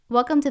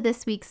Welcome to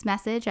this week's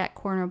message at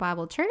Corner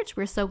Bible Church.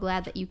 We're so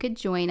glad that you could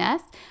join us.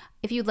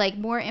 If you'd like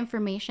more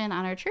information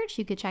on our church,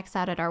 you could check us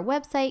out at our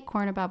website,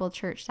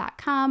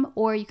 cornerbiblechurch.com,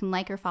 or you can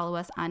like or follow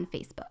us on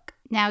Facebook.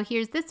 Now,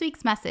 here's this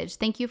week's message.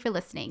 Thank you for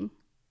listening.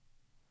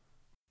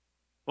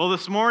 Well,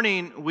 this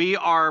morning we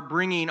are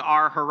bringing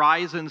our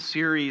Horizon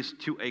series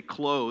to a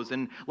close.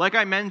 And like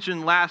I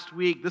mentioned last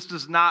week, this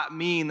does not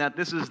mean that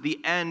this is the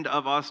end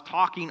of us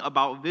talking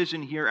about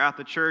vision here at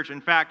the church. In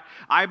fact,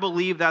 I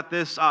believe that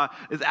this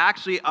is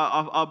actually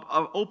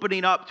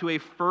opening up to a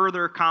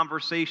further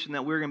conversation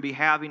that we're going to be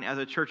having as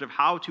a church of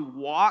how to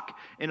walk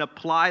and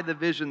apply the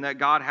vision that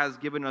God has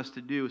given us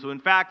to do. So in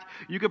fact,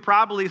 you could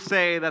probably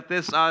say that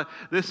this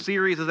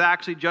series is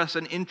actually just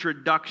an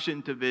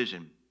introduction to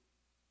vision.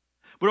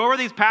 But over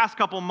these past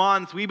couple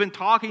months, we've been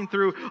talking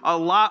through a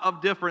lot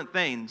of different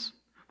things.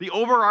 The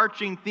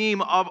overarching theme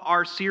of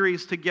our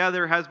series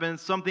together has been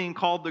something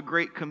called the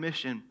Great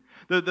Commission.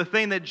 The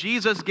thing that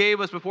Jesus gave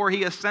us before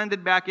he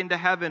ascended back into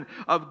heaven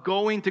of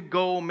going to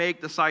go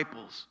make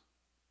disciples.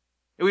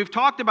 And we've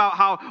talked about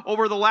how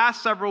over the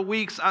last several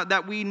weeks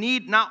that we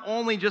need not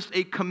only just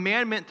a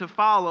commandment to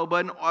follow,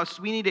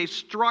 but we need a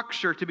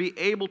structure to be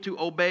able to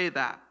obey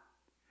that.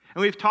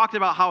 And we've talked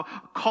about how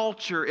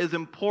culture is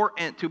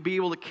important to be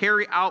able to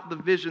carry out the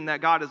vision that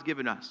God has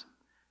given us.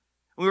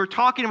 We were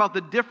talking about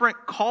the different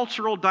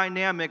cultural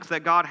dynamics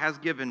that God has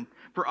given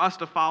for us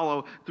to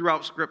follow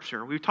throughout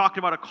Scripture. We've talked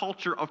about a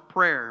culture of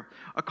prayer,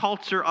 a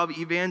culture of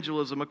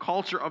evangelism, a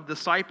culture of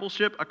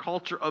discipleship, a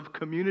culture of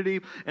community,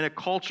 and a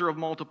culture of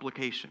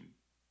multiplication.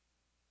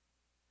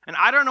 And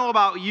I don't know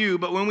about you,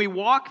 but when we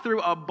walk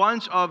through a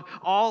bunch of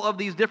all of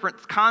these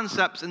different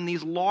concepts and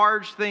these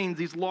large things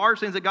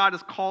that God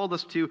has called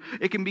us to,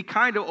 it can be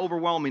kind of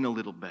overwhelming a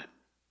little bit.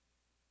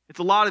 It's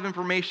a lot of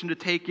information to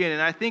take in,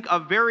 and I think a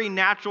very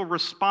natural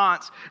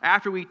response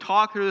after we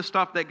talk through the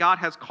stuff that God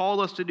has called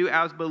us to do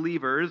as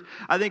believers,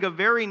 I think a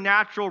very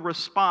natural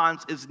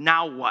response is,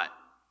 now what?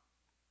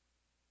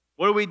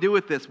 What do we do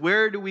with this?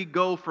 Where do we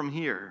go from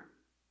here?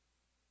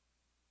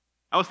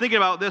 I was thinking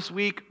about this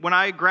week when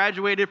I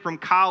graduated from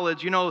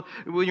college. You know,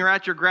 when you're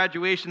at your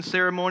graduation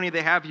ceremony,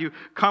 they have you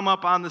come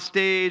up on the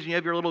stage, and you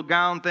have your little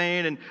gown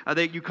thing, and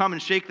you come and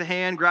shake the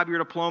hand, grab your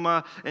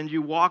diploma, and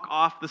you walk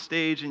off the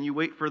stage, and you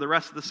wait for the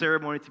rest of the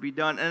ceremony to be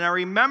done. And I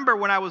remember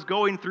when I was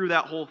going through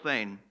that whole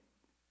thing.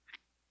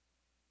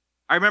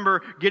 I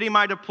remember getting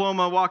my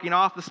diploma, walking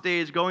off the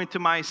stage, going to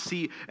my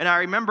seat, and I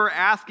remember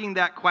asking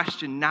that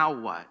question, now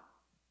what?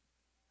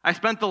 I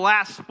spent the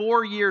last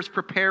 4 years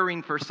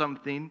preparing for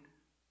something.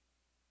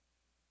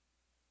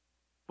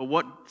 But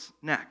what's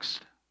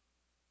next?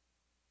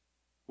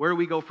 Where do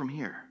we go from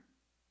here?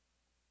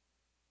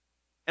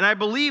 And I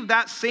believe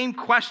that same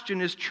question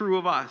is true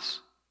of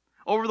us.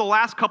 Over the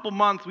last couple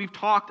months, we've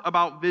talked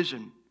about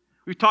vision.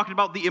 We've talked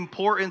about the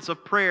importance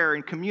of prayer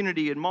and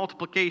community and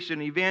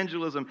multiplication,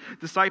 evangelism,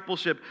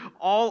 discipleship,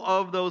 all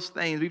of those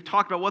things. We've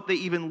talked about what they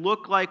even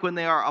look like when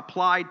they are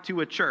applied to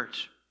a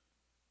church.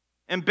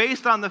 And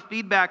based on the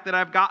feedback that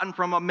I've gotten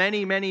from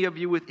many, many of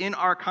you within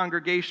our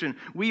congregation,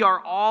 we are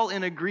all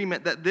in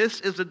agreement that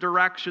this is a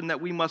direction that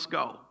we must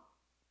go.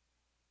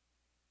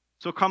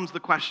 So comes the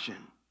question,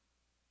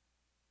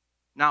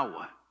 now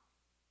what?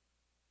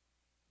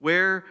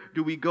 Where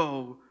do we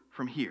go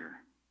from here?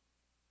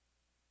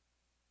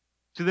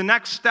 So the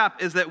next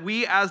step is that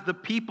we as the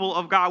people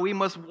of God, we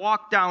must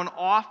walk down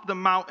off the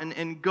mountain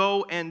and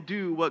go and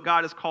do what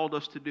God has called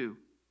us to do.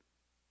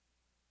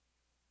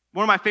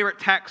 One of my favorite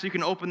texts, you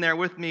can open there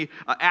with me,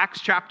 Acts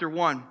chapter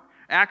 1.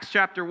 Acts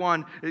chapter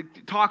 1,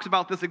 it talks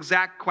about this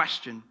exact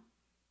question.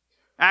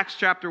 Acts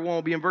chapter 1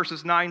 will be in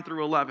verses 9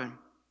 through 11.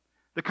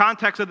 The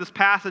context of this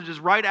passage is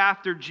right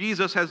after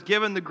Jesus has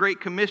given the Great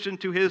Commission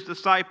to his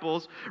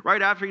disciples,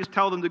 right after he's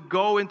told them to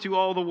go into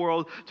all the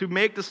world, to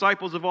make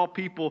disciples of all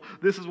people.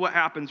 This is what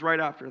happens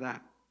right after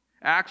that.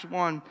 Acts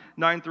 1,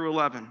 9 through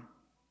 11.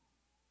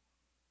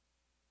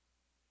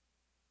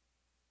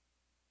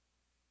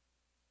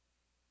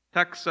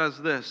 Text says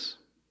this,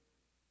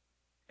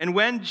 and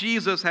when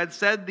Jesus had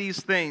said these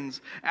things,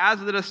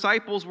 as the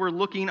disciples were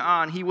looking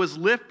on, he was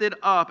lifted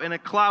up, and a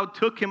cloud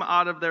took him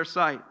out of their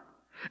sight.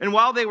 And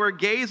while they were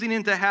gazing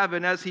into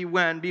heaven as he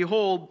went,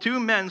 behold, 2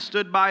 men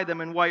stood by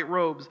them in white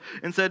robes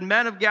and said,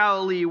 Men of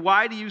Galilee,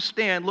 why do you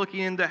stand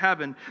looking into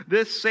heaven?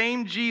 This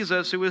same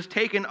Jesus who was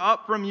taken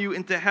up from you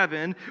into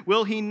heaven,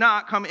 will he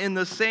not come in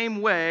the same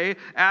way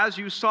as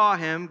you saw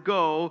him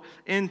go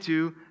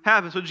into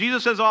heaven? So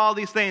Jesus says all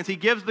these things. He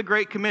gives the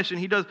Great Commission.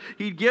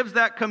 He gives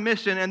that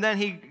commission, and then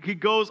he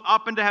goes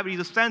up into heaven. He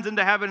ascends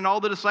into heaven, and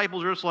all the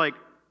disciples are just like,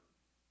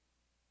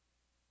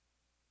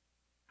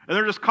 and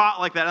they're just caught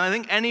like that. And I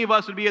think any of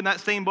us would be in that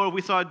same boat if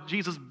we saw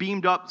Jesus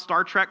beamed up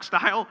Star Trek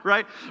style,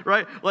 right?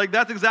 Like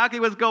that's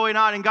exactly what's going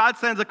on. And God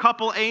sends a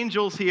couple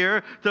angels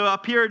here to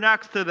appear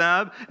next to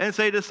them and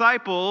say,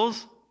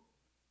 disciples,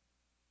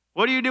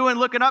 what are you doing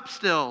looking up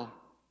still?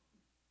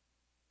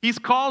 He's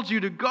called you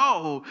to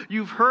go.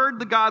 You've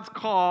heard God's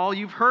call.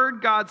 You've heard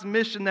God's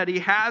mission that he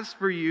has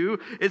for you.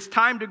 It's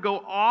time to go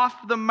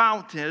off the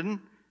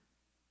mountain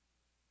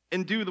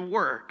and do the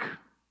work.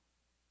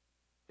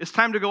 It's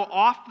time to go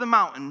off the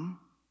mountain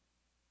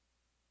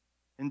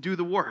and do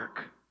the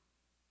work.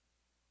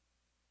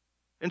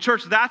 And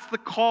church, that's the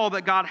call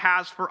that God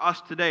has for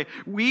us today.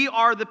 We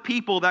are the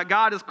people that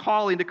God is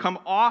calling to come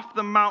off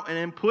the mountain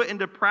and put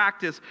into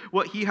practice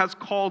what He has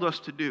called us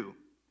to do.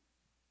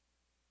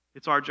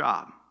 It's our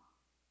job.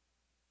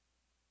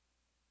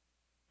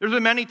 There's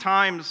been many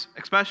times,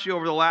 especially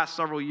over the last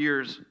several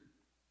years,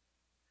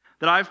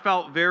 that I've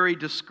felt very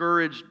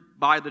discouraged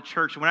by the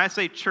church. When I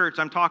say church,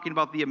 I'm talking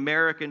about the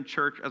American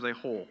church as a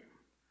whole.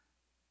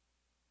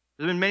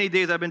 There's been many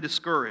days I've been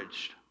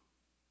discouraged.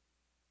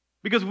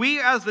 Because we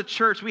as the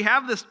church, we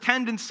have this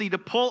tendency to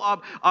pull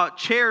up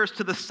chairs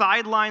to the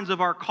sidelines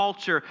of our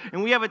culture,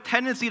 and we have a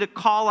tendency to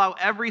call out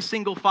every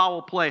single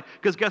foul play.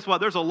 Because guess what?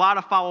 There's a lot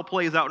of foul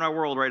plays out in our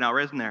world right now,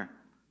 isn't there?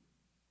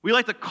 We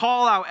like to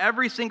call out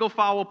every single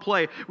foul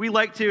play. We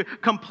like to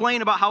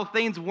complain about how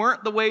things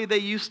weren't the way they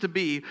used to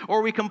be.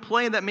 Or we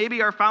complain that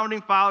maybe our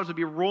founding fathers would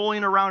be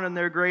rolling around in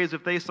their graves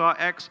if they saw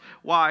X,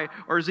 Y,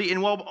 or Z.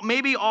 And while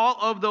maybe all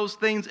of those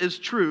things is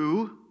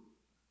true,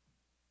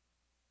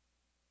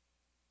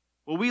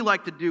 what we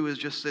like to do is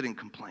just sit and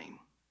complain.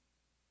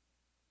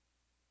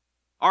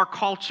 Our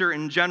culture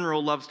in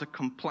general loves to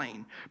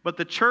complain. But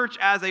the church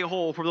as a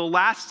whole, for the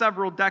last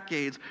several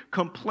decades,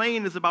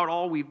 complain is about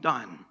all we've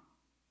done.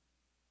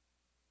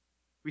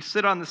 We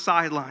sit on the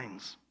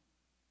sidelines,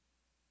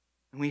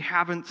 and we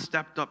haven't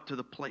stepped up to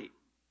the plate.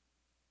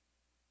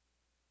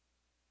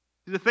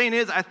 The thing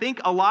is, I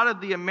think a lot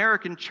of the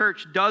American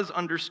church does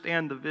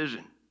understand the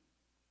vision,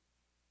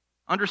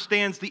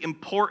 understands the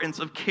importance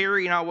of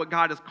carrying out what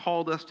God has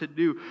called us to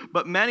do.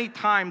 But many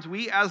times,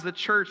 we as the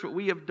church, what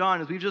we have done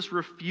is we've just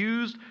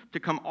refused to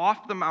come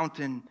off the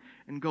mountain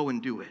and go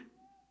and do it.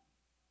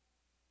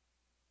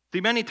 See,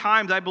 many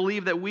times I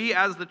believe that we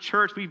as the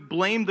church, we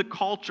blame the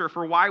culture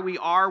for why we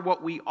are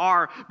what we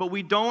are, but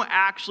we don't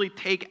actually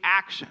take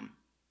action.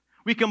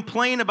 We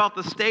complain about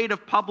the state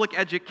of public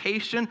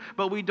education,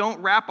 but we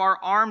don't wrap our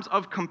arms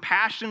of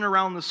compassion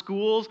around the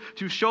schools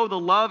to show the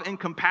love and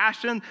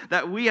compassion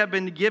that we have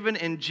been given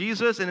in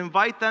Jesus and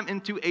invite them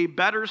into a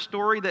better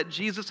story that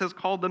Jesus has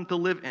called them to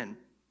live in.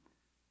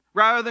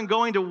 Rather than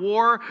going to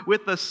war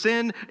with the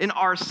sin in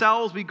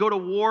ourselves, we go to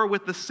war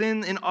with the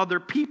sin in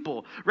other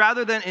people.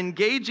 Rather than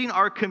engaging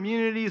our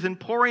communities and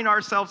pouring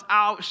ourselves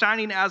out,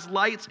 shining as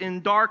lights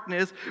in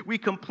darkness, we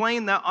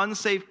complain that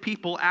unsaved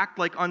people act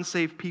like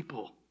unsaved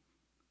people.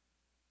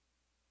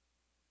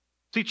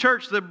 See,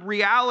 church, the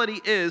reality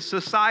is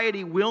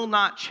society will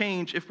not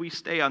change if we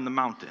stay on the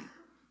mountain.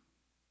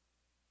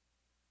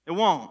 It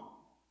won't.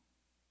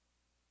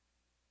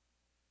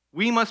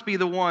 We must be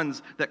the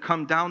ones that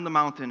come down the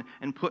mountain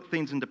and put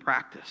things into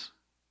practice.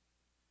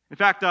 In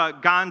fact,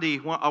 Gandhi,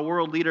 a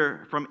world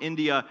leader from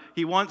India,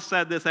 he once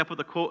said this. I put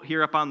the quote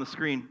here up on the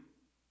screen.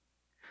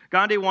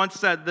 Gandhi once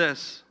said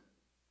this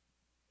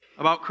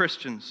about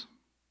Christians.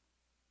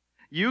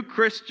 You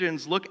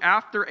Christians look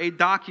after a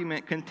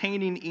document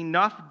containing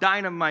enough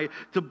dynamite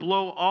to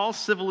blow all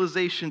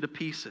civilization to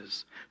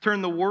pieces,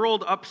 turn the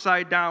world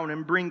upside down,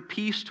 and bring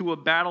peace to a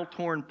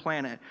battle-torn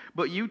planet,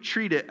 but you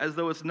treat it as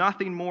though it's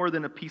nothing more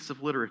than a piece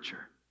of literature.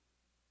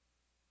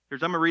 I'm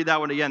going to read that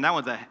one again.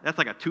 That's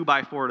like a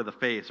 2x4 to the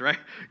face, right?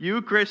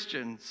 You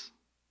Christians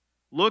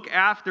look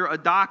after a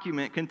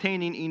document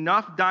containing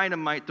enough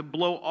dynamite to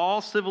blow all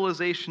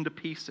civilization to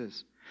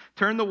pieces,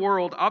 turn the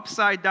world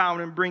upside down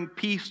and bring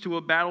peace to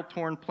a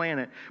battle-torn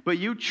planet, but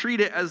you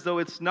treat it as though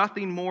it's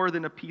nothing more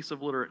than a piece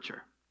of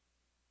literature.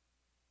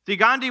 See,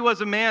 Gandhi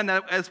was a man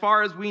that, as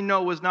far as we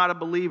know, was not a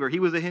believer. He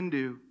was a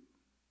Hindu.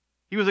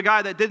 He was a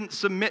guy that didn't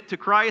submit to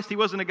Christ. He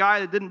wasn't a guy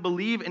that didn't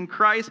believe in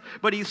Christ,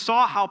 but he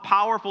saw how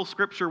powerful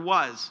Scripture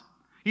was.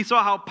 He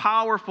saw how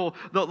powerful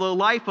the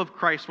life of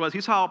Christ was.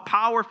 He saw how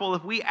powerful,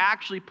 if we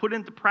actually put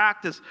into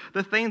practice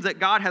the things that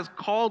God has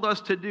called us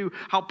to do,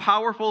 how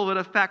powerful of an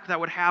effect that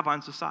would have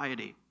on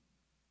society.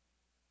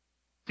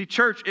 See,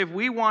 church, if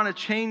we want to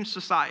change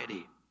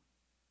society,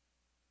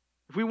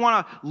 if we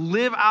want to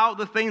live out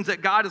the things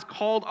that God has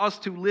called us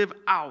to live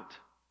out,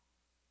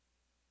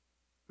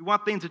 we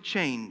want things to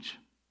change.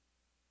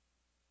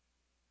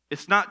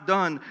 It's not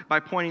done by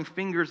pointing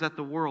fingers at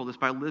the world. It's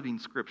by living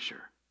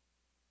Scripture.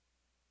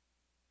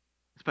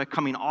 It's by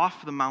coming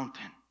off the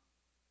mountain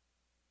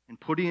and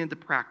putting into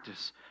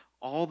practice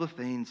all the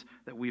things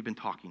that we've been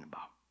talking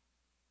about.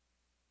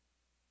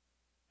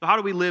 So how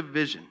do we live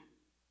vision?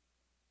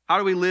 How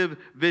do we live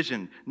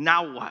vision?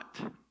 Now what?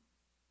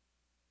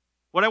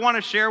 What I want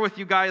to share with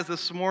you guys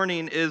this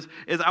morning is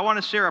I want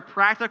to share a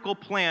practical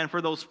plan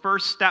for those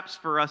first steps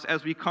for us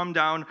as we come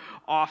down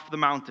off the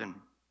mountain.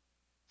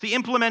 See,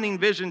 implementing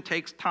vision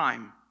takes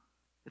time.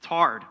 It's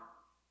hard.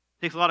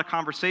 It takes a lot of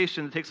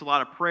conversation. It takes a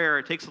lot of prayer.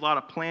 It takes a lot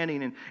of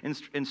planning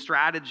and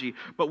strategy.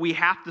 But we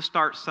have to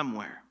start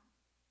somewhere.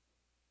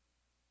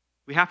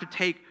 We have to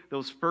take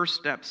those first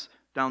steps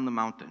down the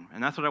mountain.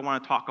 And that's what I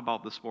want to talk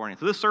about this morning.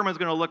 So this sermon is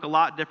going to look a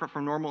lot different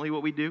from normally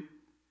what we do. It's going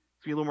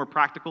to be a little more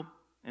practical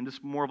and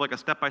just more of like a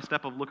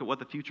step-by-step of look at what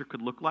the future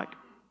could look like.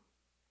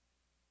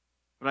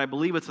 But I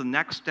believe it's the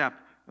next step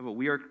of what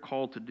we are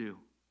called to do.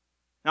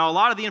 Now, a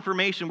lot of the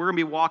information we're going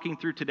to be walking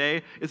through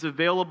today is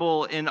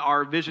available in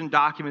our vision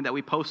document that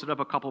we posted up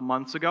a couple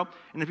months ago.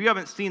 And if you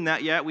haven't seen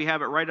that yet, we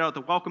have it right out at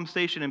the welcome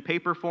station in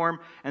paper form,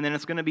 and then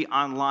it's going to be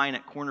online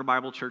at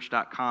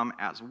cornerbiblechurch.com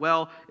as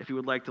well if you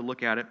would like to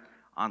look at it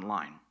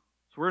online.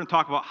 So we're going to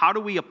talk about how do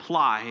we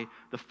apply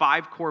the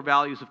 5 core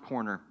values of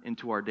Corner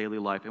into our daily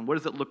life, and what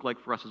does it look like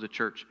for us as a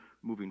church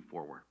moving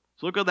forward.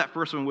 So look at that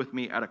first one with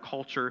me, at a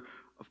culture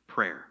of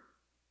prayer.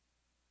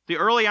 See,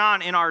 early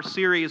on in our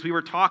series, we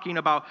were talking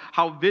about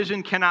how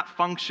vision cannot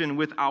function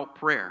without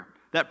prayer.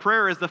 That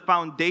prayer is the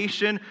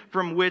foundation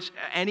from which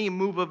any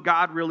move of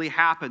God really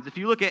happens. If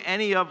you look at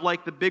any of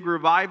the big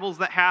revivals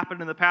that happened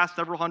in the past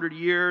several hundred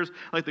years,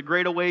 like the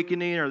Great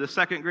Awakening or the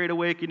Second Great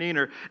Awakening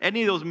or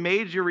any of those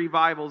major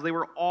revivals, they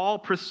were all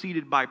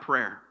preceded by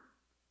prayer.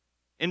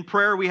 In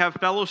prayer, we have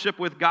fellowship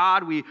with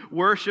God, we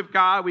worship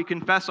God, we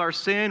confess our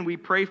sin, we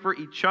pray for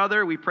each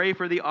other, we pray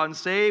for the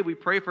unsaved, we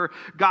pray for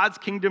God's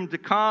kingdom to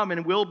come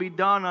and will be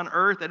done on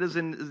earth as is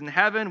in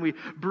heaven. We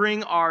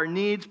bring our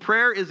needs.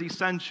 Prayer is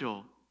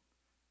essential.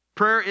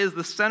 Prayer is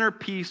the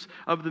centerpiece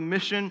of the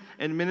mission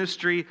and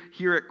ministry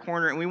here at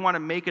Corner, and we want to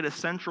make it a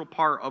central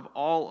part of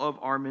all of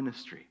our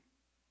ministry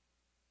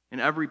in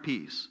every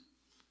piece.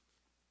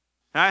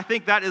 And I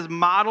think that is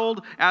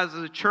modeled as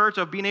a church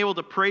of being able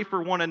to pray for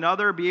one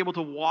another, be able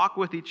to walk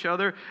with each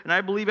other. And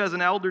I believe as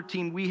an elder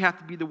team, we have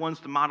to be the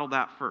ones to model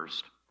that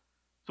first.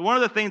 So one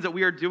of the things that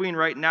we are doing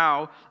right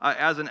now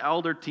as an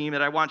elder team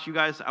that I want you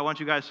guys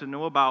to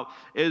know about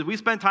is we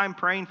spend time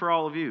praying for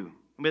all of you.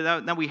 I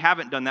mean, now we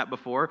haven't done that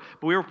before,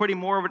 but we were putting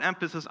more of an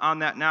emphasis on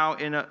that now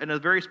in a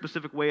very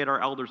specific way at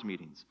our elders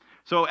meetings.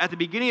 So at the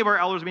beginning of our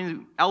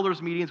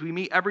elders meetings, we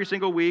meet every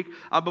single week,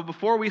 but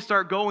before we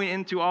start going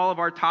into all of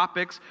our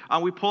topics,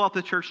 we pull out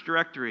the church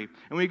directory,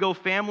 and we go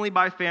family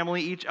by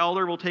family. Each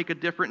elder will take a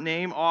different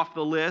name off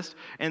the list,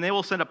 and they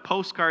will send a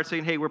postcard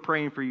saying, hey, we're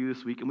praying for you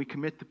this week, and we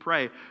commit to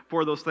pray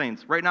for those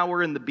things. Right now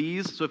we're in the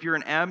B's, so if you're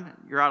an M,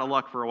 you're out of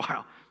luck for a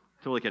while.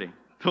 Totally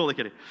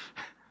kidding.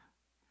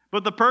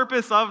 But the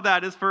purpose of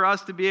that is for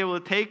us to be able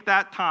to take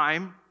that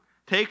time,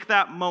 take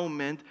that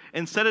moment,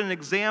 and set an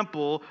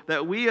example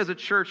that we as a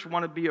church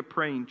want to be a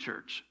praying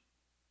church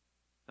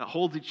that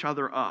holds each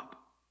other up.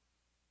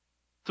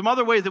 Some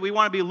other ways that we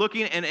want to be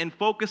looking and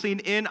focusing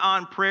in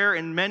on prayer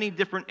in many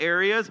different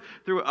areas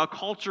through a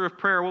culture of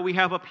prayer, what we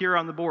have up here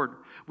on the board.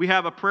 We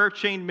have a prayer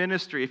chain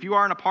ministry. If you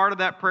aren't a part of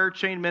that prayer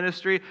chain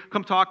ministry,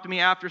 come talk to me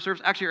after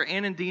service. Actually, are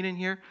Ann and Dean in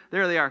here?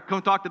 There they are.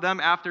 Come talk to them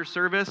after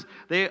service.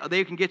 They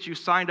can get you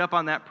signed up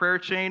on that prayer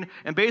chain.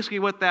 And basically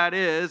what that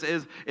is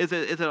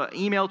an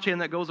email chain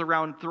that goes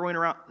around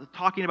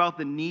talking about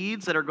the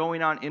needs that are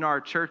going on in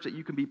our church that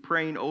you can be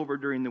praying over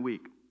during the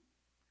week.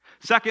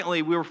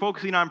 Secondly, we were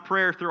focusing on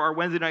prayer through our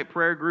Wednesday night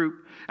prayer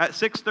group. At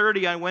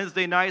 6:30 on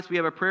Wednesday nights, we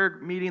have a prayer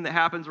meeting that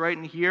happens right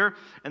in here,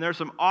 and there's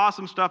some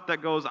awesome stuff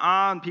that goes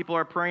on. People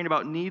are praying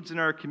about needs in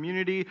our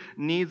community,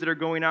 needs that are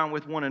going on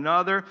with one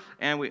another,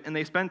 and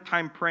they spend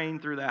time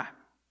praying through that.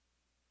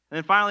 And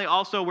then finally,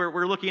 also,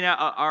 we're looking at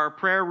our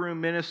prayer room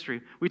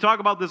ministry. We talk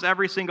about this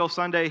every single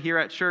Sunday here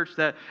at church,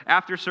 that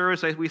after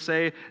service, we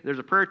say, there's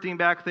a prayer team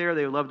back there.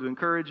 They would love to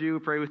encourage you,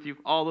 pray with you,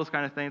 all those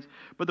kind of things.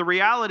 But the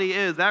reality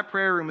is that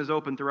prayer room is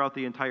open throughout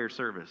the entire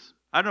service.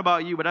 I don't know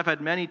about you, but I've had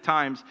many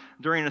times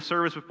during a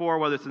service before,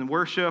 whether it's in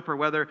worship or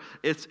whether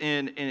it's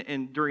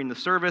in during the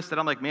service, that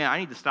I'm like, man, I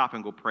need to stop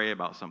and go pray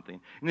about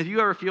something. And if you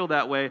ever feel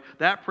that way,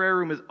 that prayer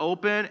room is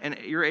open and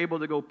you're able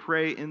to go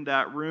pray in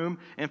that room.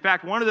 In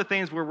fact, one of the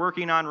things we're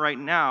working on right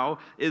now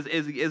is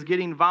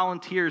getting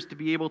volunteers to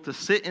be able to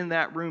sit in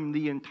that room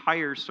the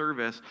entire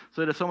service so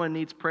that if someone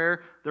needs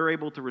prayer, they're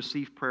able to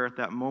receive prayer at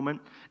that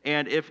moment.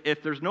 And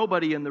if there's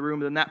nobody in the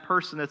room, then that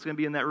person that's going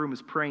to be in that room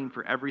is praying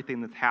for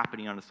everything that's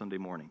happening on a Sunday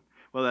morning.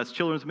 Whether that's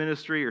children's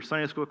ministry or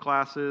Sunday school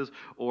classes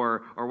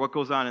or what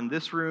goes on in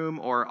this room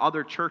or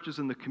other churches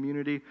in the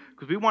community,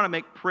 because we want to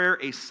make prayer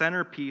a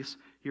centerpiece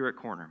here at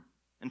Corner.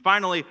 And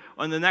finally,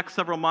 in the next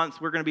several months,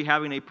 we're going to be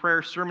having a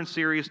prayer sermon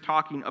series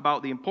talking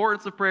about the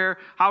importance of prayer,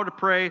 how to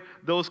pray,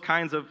 those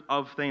kinds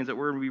of things that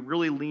we're going to be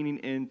really leaning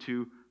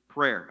into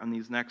prayer in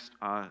these next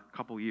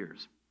couple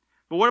years.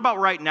 But what about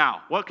right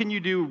now? What can you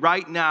do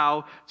right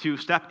now to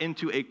step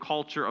into a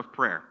culture of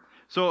prayer?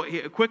 So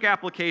a quick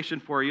application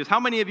for you is,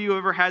 how many of you have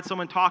ever had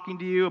someone talking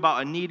to you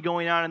about a need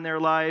going on in their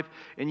life,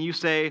 and you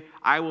say,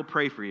 I will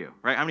pray for you,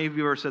 right? How many of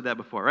you have ever said that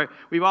before, right?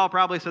 We've all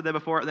probably said that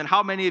before. And then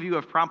how many of you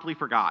have promptly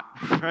forgot,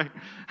 right?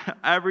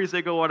 Every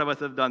single one of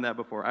us have done that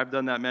before. I've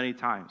done that many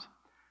times.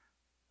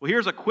 Well,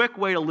 here's a quick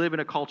way to live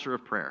in a culture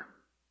of prayer.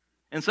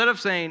 Instead of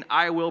saying,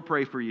 I will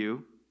pray for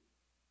you,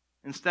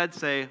 instead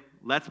say,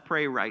 let's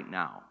pray right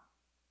now.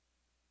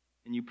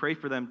 And you pray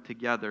for them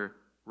together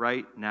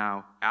right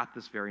now at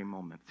this very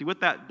moment. See,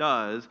 what that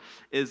does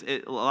is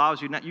it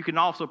allows you, you can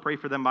also pray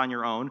for them on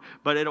your own,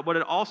 but what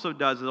it also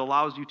does is it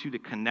allows you to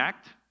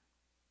connect,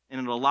 and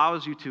it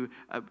allows you to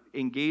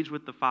engage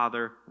with the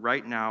Father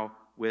right now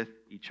with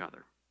each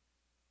other.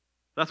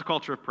 That's a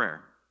culture of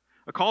prayer.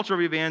 A culture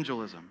of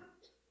evangelism.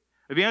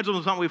 Evangelism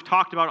is something we've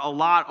talked about a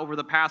lot over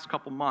the past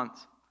couple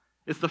months.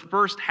 It's the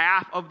first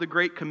half of the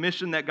Great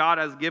Commission that God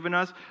has given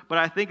us, but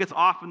I think it's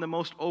often the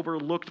most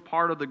overlooked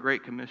part of the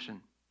Great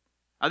Commission.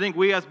 I think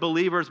we as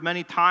believers,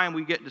 many times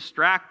we get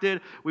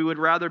distracted. We would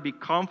rather be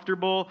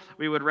comfortable.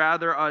 We would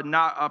rather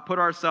not put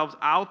ourselves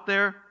out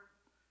there.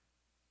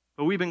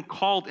 But we've been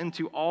called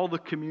into all the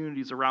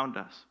communities around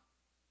us.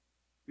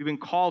 We've been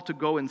called to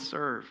go and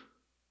serve.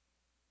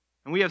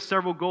 And we have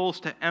several goals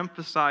to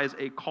emphasize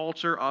a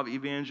culture of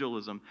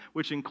evangelism,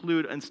 which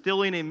include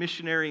instilling a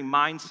missionary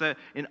mindset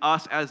in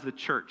us as the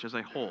church as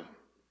a whole.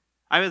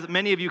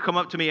 Many of you come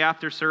up to me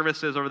after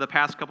services over the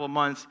past couple of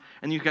months,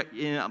 and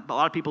a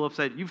lot of people have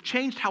said, you've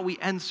changed how we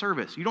end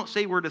service. You don't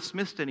say we're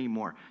dismissed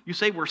anymore. You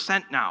say we're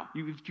sent now.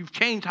 You've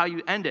changed how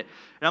you end it.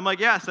 And I'm like,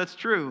 yes, that's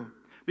true.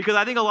 Because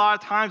I think a lot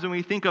of times when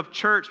we think of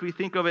church, we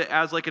think of it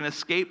as like an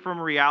escape from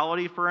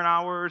reality for an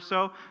hour or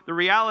so. The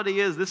reality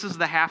is this is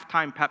the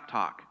halftime pep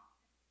talk.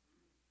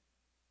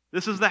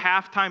 This is the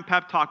halftime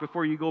pep talk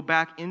before you go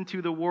back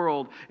into the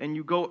world, and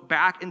you go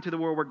back into the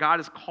world where God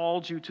has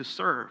called you to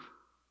serve.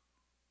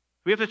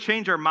 We have to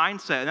change our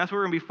mindset, and that's what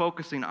we're going to be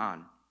focusing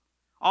on.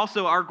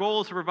 Also, our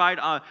goal is to provide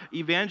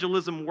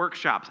evangelism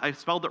workshops. I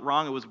spelled it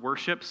wrong. It was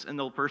worships in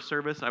the first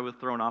service. I was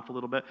thrown off a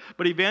little bit.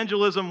 But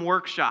evangelism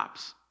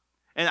workshops.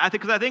 And I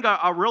think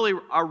a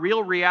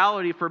real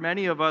reality for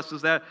many of us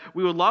is that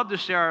we would love to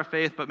share our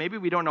faith, but maybe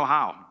we don't know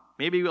how.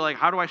 Maybe like,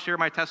 how do I share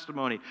my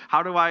testimony?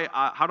 How do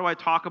I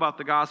talk about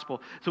the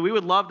gospel? So we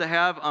would love to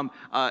have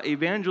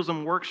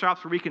evangelism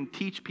workshops where we can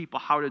teach people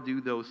how to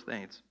do those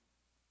things.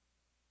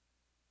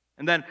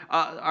 And then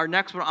our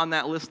next one on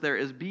that list there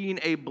is being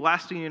a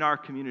blessing in our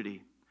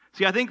community.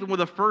 See, I think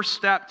the first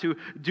step to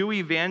do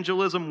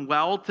evangelism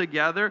well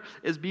together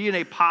is being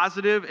a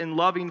positive and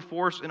loving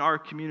force in our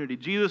community.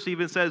 Jesus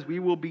even says we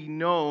will be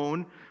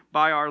known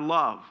by our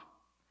love.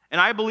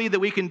 And I believe that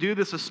we can do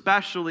this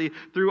especially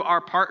through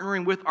our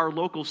partnering with our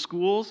local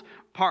schools,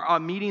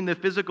 meeting the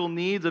physical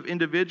needs of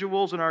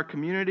individuals in our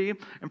community,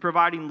 and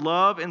providing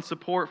love and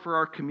support for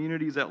our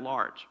communities at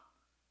large.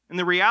 And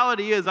the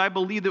reality is, I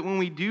believe that when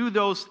we do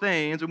those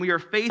things, and we are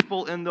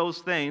faithful in those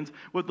things,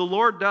 what the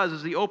Lord does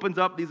is He opens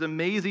up these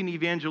amazing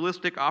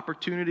evangelistic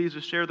opportunities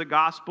to share the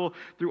gospel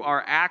through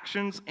our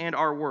actions and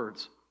our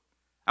words.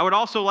 I would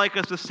also like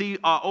us to see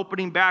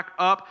opening back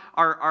up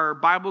our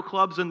Bible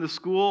clubs in the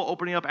school,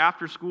 opening up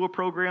after-school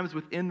programs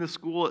within the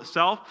school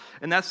itself,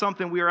 and that's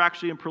something we are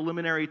actually in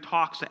preliminary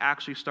talks to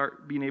actually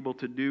start being able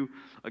to do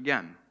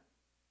again.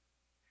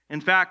 In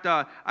fact,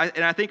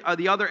 I think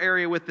the other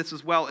area with this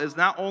as well is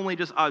not only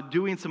just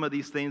doing some of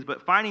these things,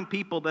 but finding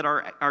people that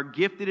are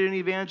gifted in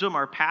evangelism,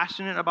 are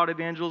passionate about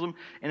evangelism,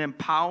 and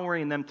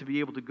empowering them to be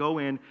able to go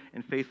in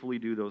and faithfully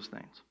do those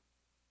things.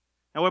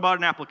 Now, what about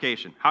an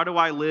application? How do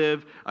I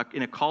live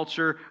in a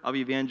culture of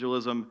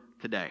evangelism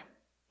today?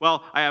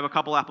 Well, I have a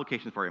couple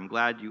applications for you. I'm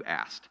glad you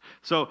asked.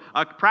 So,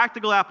 a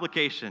practical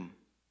application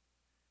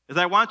is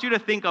I want you to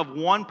think of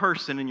one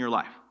person in your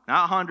life.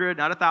 Not 100,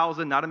 not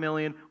 1,000, not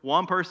 1,000,000.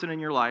 One person in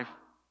your life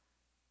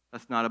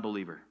that's not a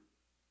believer.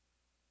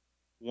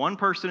 One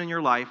person in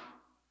your life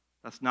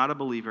that's not a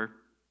believer.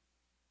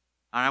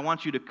 And I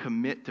want you to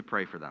commit to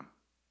pray for them.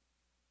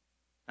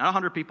 Not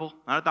 100 people,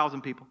 not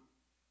 1,000 people.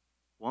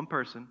 One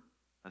person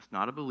that's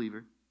not a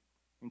believer.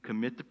 And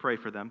commit to pray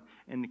for them.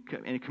 And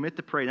commit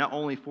to pray not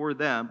only for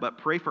them, but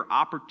pray for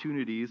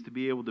opportunities to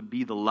be able to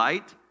be the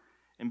light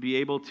and be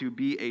able to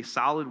be a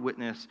solid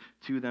witness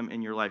to them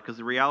in your life. Because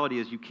the reality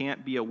is you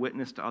can't be a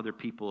witness to other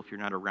people if you're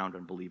not around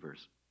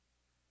unbelievers.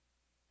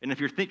 And if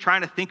you're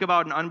trying to think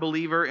about an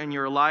unbeliever in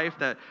your life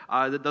that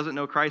doesn't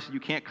know Christ and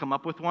you can't come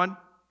up with one,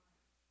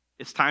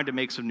 it's time to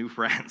make some new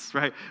friends,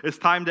 right? It's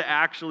time to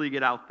actually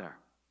get out there.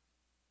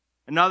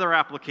 Another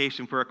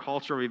application for a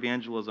culture of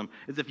evangelism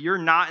is if you're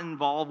not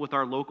involved with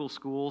our local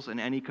schools in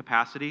any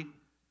capacity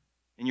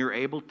and you're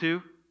able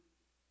to,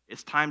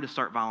 it's time to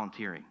start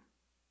volunteering.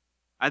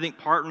 I think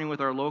partnering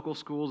with our local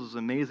schools is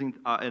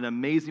an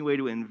amazing way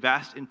to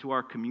invest into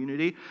our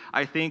community.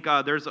 I think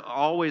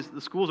the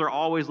schools are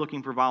always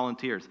looking for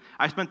volunteers.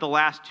 I spent the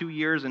last 2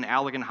 years in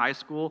Allegan High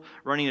School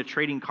running a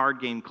trading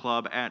card game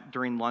club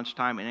during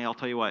lunchtime, and I'll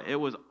tell you what, it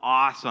was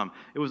awesome.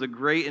 It was a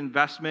great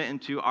investment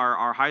into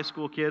our high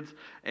school kids,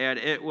 and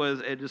it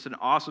was just an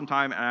awesome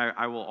time, and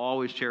I will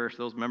always cherish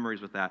those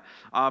memories with that.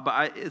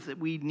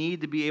 We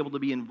need to be able to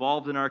be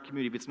involved in our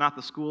community. If it's not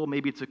the school,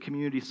 maybe it's a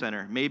community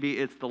center, maybe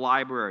it's the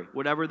library,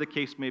 whatever the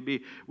case may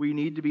be, we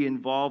need to be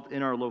involved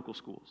in our local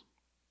schools.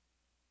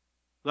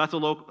 That's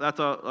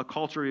a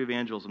culture of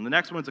evangelism. The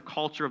next one is a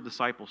culture of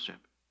discipleship.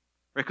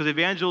 Right? Because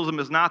evangelism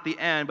is not the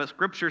end, but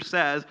Scripture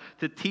says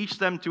to teach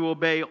them to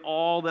obey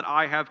all that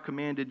I have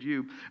commanded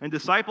you. And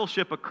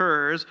discipleship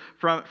occurs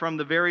from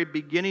the very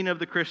beginning of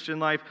the Christian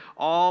life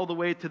all the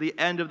way to the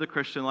end of the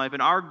Christian life.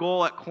 And our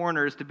goal at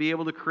Corner is to be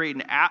able to create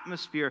an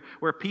atmosphere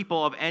where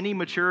people of any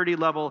maturity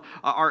level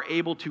are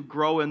able to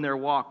grow in their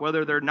walk,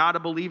 whether they're not a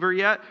believer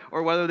yet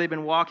or whether they've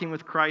been walking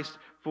with Christ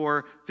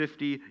for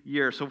 50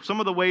 years. So some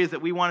of the ways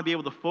that we want to be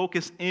able to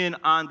focus in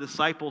on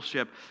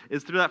discipleship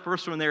is through that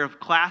first one there of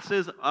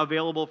classes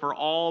available for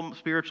all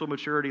spiritual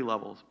maturity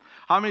levels.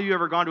 How many of you have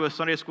ever gone to a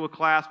Sunday school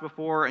class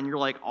before and you're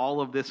like,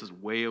 all of this is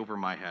way over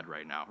my head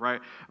right now,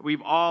 right?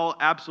 We've all,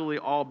 absolutely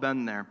all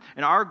been there.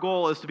 And our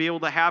goal is to be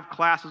able to have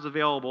classes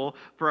available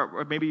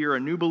for, maybe you're a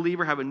new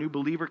believer, have a new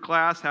believer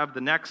class, have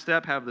the next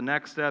step, have the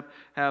next step,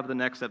 have the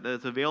next step. That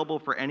it's available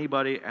for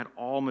anybody at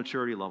all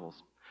maturity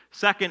levels.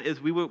 Second is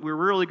we're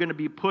really going to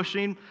be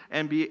pushing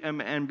and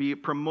be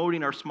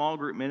promoting our small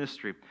group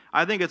ministry.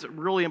 I think it's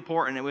really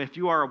important that if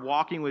you are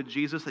walking with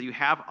Jesus, that you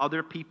have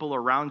other people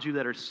around you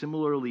that are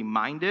similarly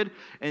minded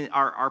and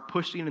are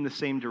pushing in the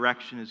same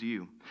direction as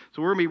you.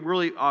 So we're going to be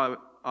really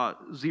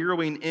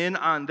zeroing in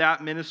on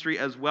that ministry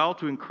as well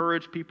to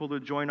encourage people to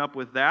join up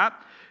with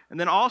that. And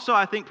then also,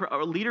 I think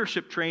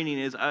leadership training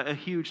is a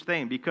huge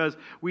thing because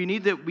we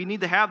need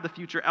to have the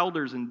future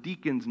elders and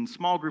deacons and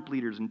small group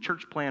leaders and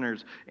church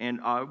planners and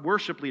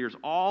worship leaders,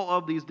 all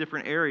of these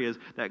different areas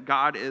that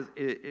God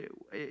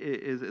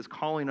is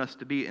calling us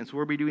to be. And so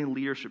we'll be doing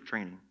leadership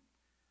training.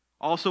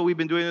 Also, we've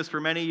been doing this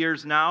for many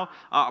years now,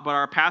 but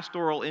our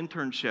pastoral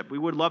internship, we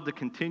would love to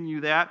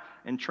continue that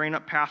and train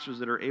up pastors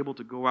that are able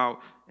to go out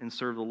and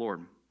serve the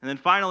Lord. And then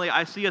finally,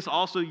 I see us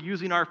also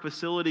using our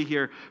facility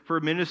here for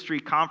ministry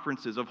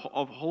conferences, of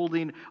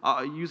holding,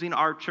 using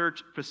our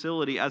church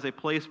facility as a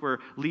place where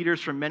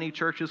leaders from many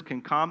churches can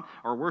come,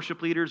 or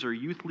worship leaders, or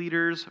youth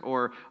leaders,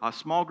 or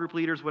small group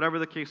leaders, whatever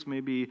the case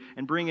may be,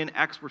 and bring in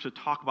experts to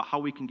talk about how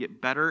we can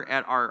get better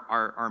at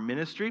our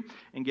ministry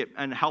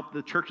and help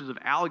the churches of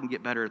Allegan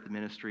get better at the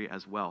ministry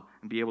as well,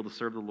 and be able to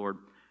serve the Lord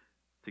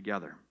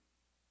together.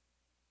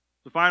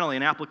 So finally,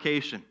 an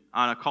application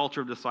on a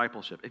culture of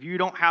discipleship. If you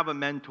don't have a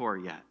mentor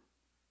yet,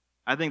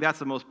 I think that's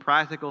the most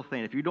practical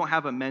thing. If you don't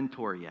have a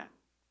mentor yet,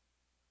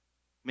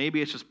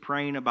 maybe it's just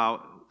praying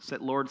about,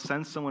 Lord,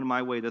 send someone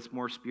my way that's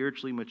more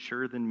spiritually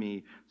mature than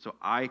me so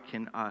I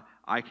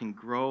can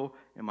grow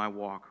in my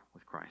walk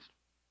with Christ.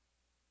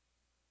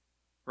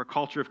 For a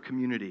culture of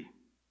community.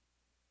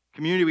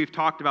 Community we've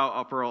talked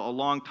about for a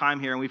long time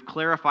here, and we've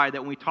clarified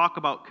that when we talk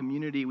about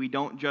community, we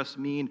don't just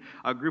mean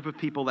a group of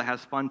people that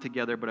has fun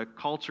together, but a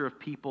culture of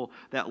people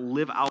that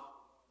live out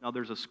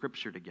others of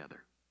Scripture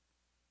together.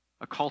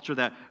 A culture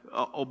that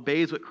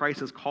obeys what Christ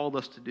has called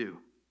us to do.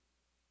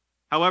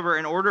 However,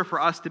 in order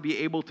for us to be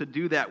able to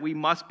do that, we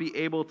must be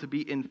able to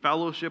be in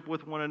fellowship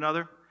with one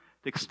another,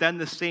 to extend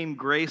the same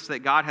grace that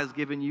God has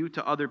given you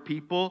to other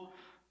people,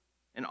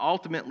 and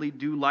ultimately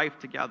do life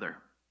together.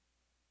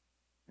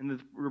 And the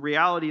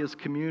reality is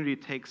community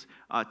takes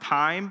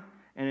time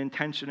and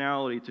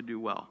intentionality to do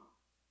well.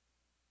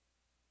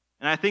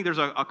 And I think there's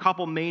a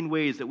couple main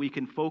ways that we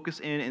can focus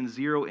in and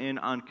zero in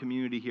on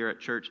community here at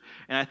church.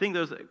 And I think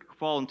those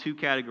fall in two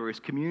categories: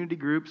 community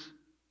groups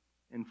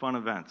and fun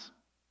events.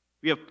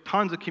 We have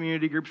tons of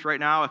community groups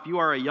right now. If you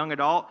are a young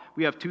adult,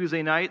 we have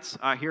Tuesday nights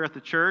here at the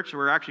church.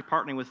 We're actually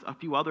partnering with a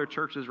few other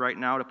churches right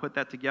now to put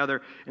that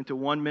together into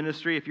one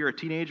ministry. If you're a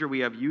teenager, we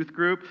have youth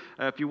group.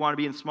 If you want to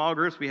be in small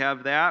groups, we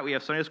have that. We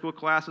have Sunday school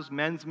classes,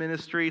 men's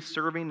ministry,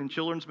 serving in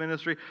children's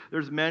ministry.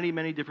 There's many,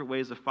 many different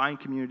ways to find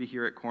community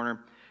here at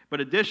Corner. But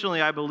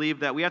additionally, I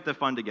believe that we have to have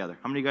fun together.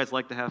 How many of you guys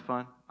like to have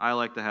fun? I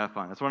like to have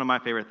fun. That's one of my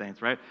favorite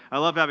things, right? I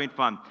love having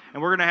fun.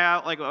 And we're going to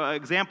have, like, an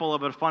example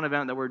of a fun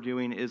event that we're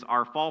doing is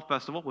our fall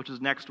festival, which is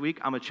next week.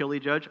 I'm a chili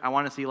judge. I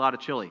want to see a lot of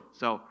chili.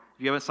 So if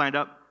you haven't signed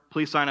up,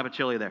 please sign up at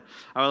chili there.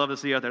 I would love to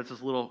see you out there. It's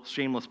just a little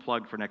shameless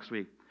plug for next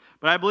week.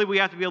 But I believe we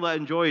have to be able to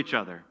enjoy each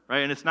other,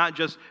 right? And it's not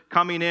just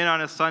coming in on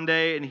a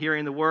Sunday and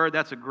hearing the word.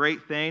 That's a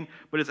great thing.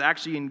 But it's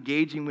actually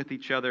engaging with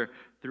each other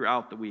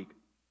throughout the week.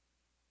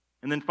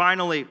 And then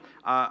finally,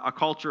 a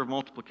culture of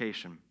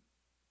multiplication.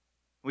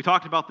 We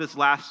talked about this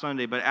last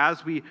Sunday, but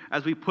as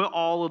we put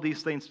all of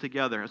these things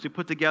together, as we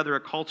put together a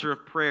culture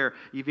of prayer,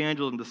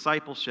 evangelism,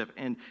 discipleship,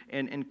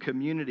 and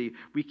community,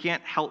 we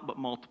can't help but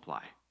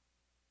multiply.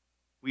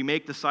 We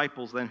make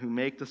disciples then who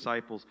make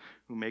disciples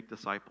who make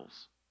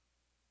disciples.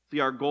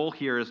 See, our goal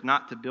here is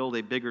not to build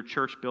a bigger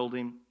church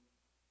building,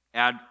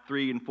 add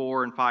 3 and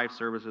 4 and 5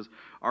 services.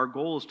 Our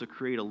goal is to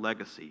create a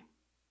legacy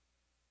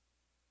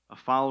of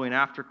following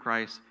after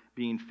Christ,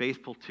 being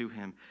faithful to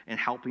Him, and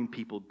helping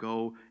people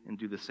go and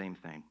do the same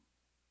thing.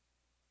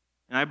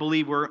 And I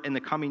believe we're, in the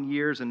coming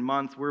years and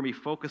months, we're going to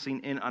be focusing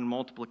in on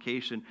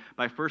multiplication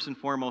by first and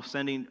foremost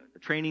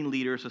training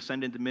leaders to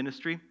send into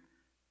ministry,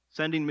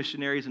 sending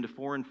missionaries into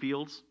foreign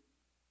fields,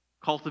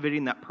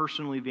 cultivating that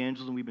personal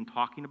evangelism we've been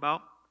talking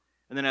about.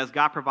 And then as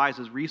God provides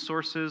us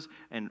resources,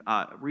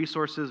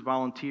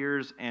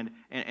 volunteers, and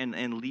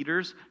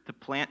leaders to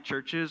plant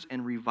churches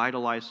and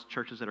revitalize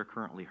churches that are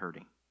currently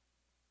hurting.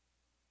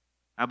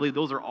 I believe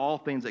those are all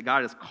things that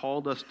God has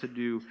called us to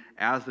do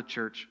as the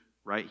church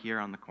right here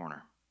on the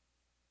corner.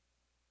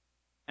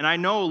 And I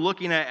know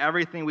looking at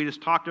everything we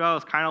just talked about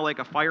is kind of like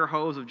a fire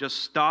hose of just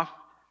stuff.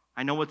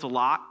 I know it's a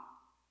lot.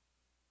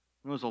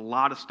 There's a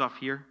lot of stuff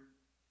here.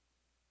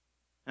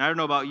 And I don't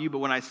know about you, but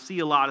when I see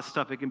a lot of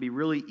stuff, it can be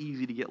really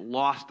easy to get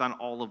lost on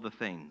all of the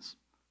things.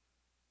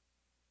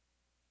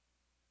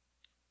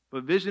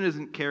 But vision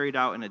isn't carried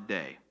out in a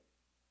day.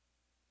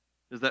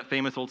 There's that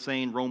famous old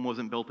saying, Rome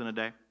wasn't built in a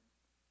day.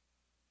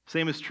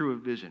 Same is true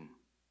of vision.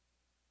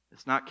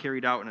 It's not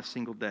carried out in a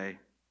single day,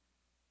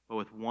 but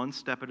with one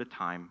step at a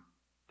time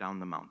down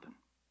the mountain.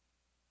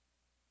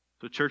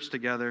 So church,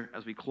 together,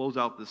 as we close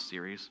out this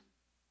series,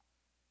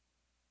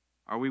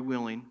 are we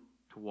willing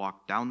to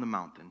walk down the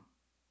mountain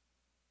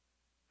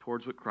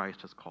towards what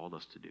Christ has called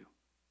us to do?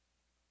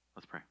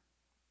 Let's pray.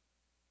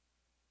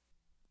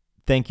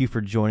 Thank you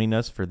for joining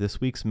us for this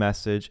week's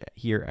message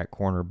here at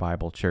Corner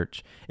Bible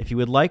Church. If you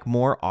would like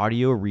more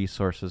audio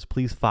resources,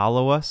 please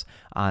follow us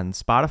on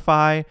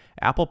Spotify,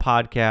 Apple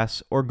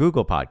Podcasts, or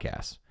Google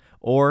Podcasts.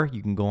 Or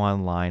you can go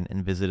online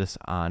and visit us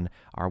on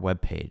our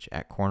webpage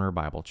at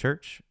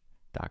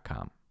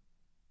cornerbiblechurch.com.